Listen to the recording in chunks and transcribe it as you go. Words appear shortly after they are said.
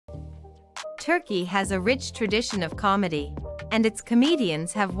Turkey has a rich tradition of comedy, and its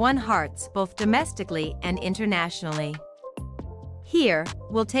comedians have won hearts both domestically and internationally. Here,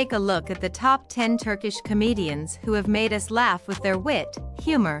 we'll take a look at the top 10 Turkish comedians who have made us laugh with their wit,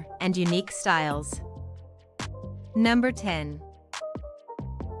 humor, and unique styles. Number 10.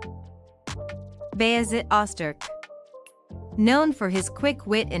 Beyazıt Öztürk. Known for his quick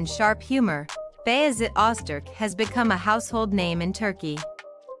wit and sharp humor, Beyazıt Öztürk has become a household name in Turkey.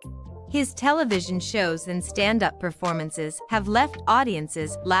 His television shows and stand-up performances have left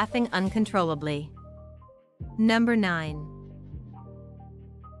audiences laughing uncontrollably. Number 9.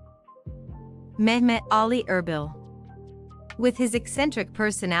 Mehmet Ali Erbil. With his eccentric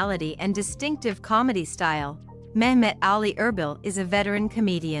personality and distinctive comedy style, Mehmet Ali Erbil is a veteran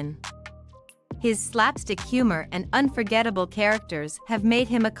comedian. His slapstick humor and unforgettable characters have made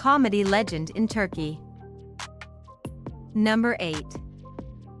him a comedy legend in Turkey. Number 8.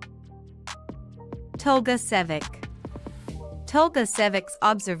 Tolga Çevik. Tolga Çevik's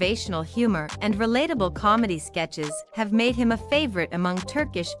observational humor and relatable comedy sketches have made him a favorite among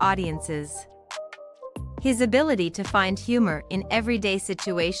Turkish audiences. His ability to find humor in everyday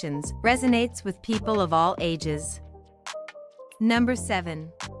situations resonates with people of all ages. Number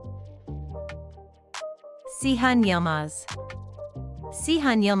 7. Cihan Yılmaz.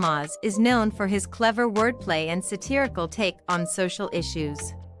 Cihan Yılmaz is known for his clever wordplay and satirical take on social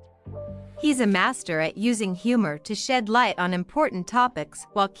issues. He's a master at using humor to shed light on important topics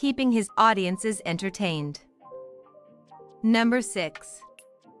while keeping his audiences entertained. Number 6.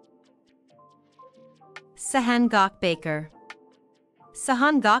 Sahan Gökbaker.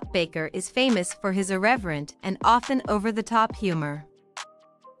 Sahan Gökbaker is famous for his irreverent and often over-the-top humor.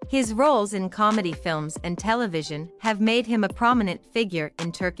 His roles in comedy films and television have made him a prominent figure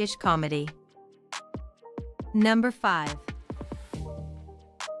in Turkish comedy. Number 5.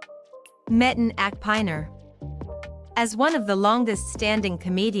 Metin Akpınar. As one of the longest-standing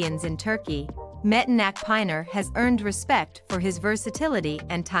comedians in Turkey, Metin Akpınar has earned respect for his versatility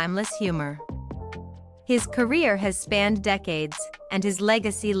and timeless humor. His career has spanned decades, and his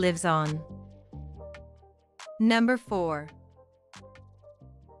legacy lives on. Number 4.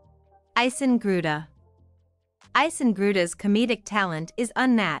 Aysen Gruda. Aysen Gruda's comedic talent is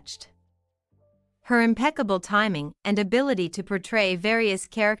unmatched. Her impeccable timing and ability to portray various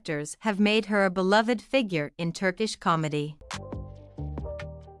characters have made her a beloved figure in Turkish comedy.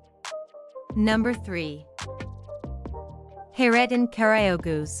 Number 3. Hayrettin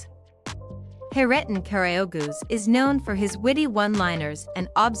Karaoguz. Hayrettin Karaoguz is known for his witty one-liners and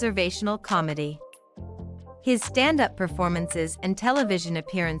observational comedy. His stand-up performances and television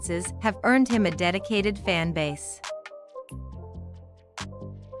appearances have earned him a dedicated fan base.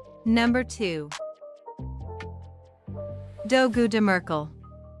 Number 2. Duygu Demirkol.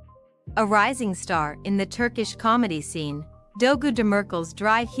 A rising star in the Turkish comedy scene, Duygu Demirkol's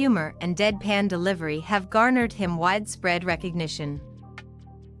dry humor and deadpan delivery have garnered him widespread recognition.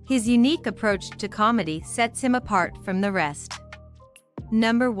 His unique approach to comedy sets him apart from the rest.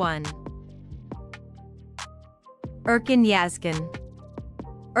 Number 1. Erkin Yazgan.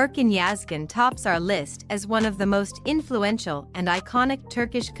 Erkin Yazgan tops our list as one of the most influential and iconic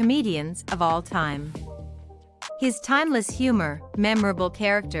Turkish comedians of all time. His timeless humor, memorable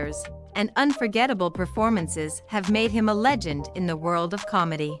characters, and unforgettable performances have made him a legend in the world of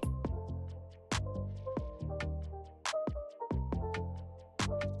comedy.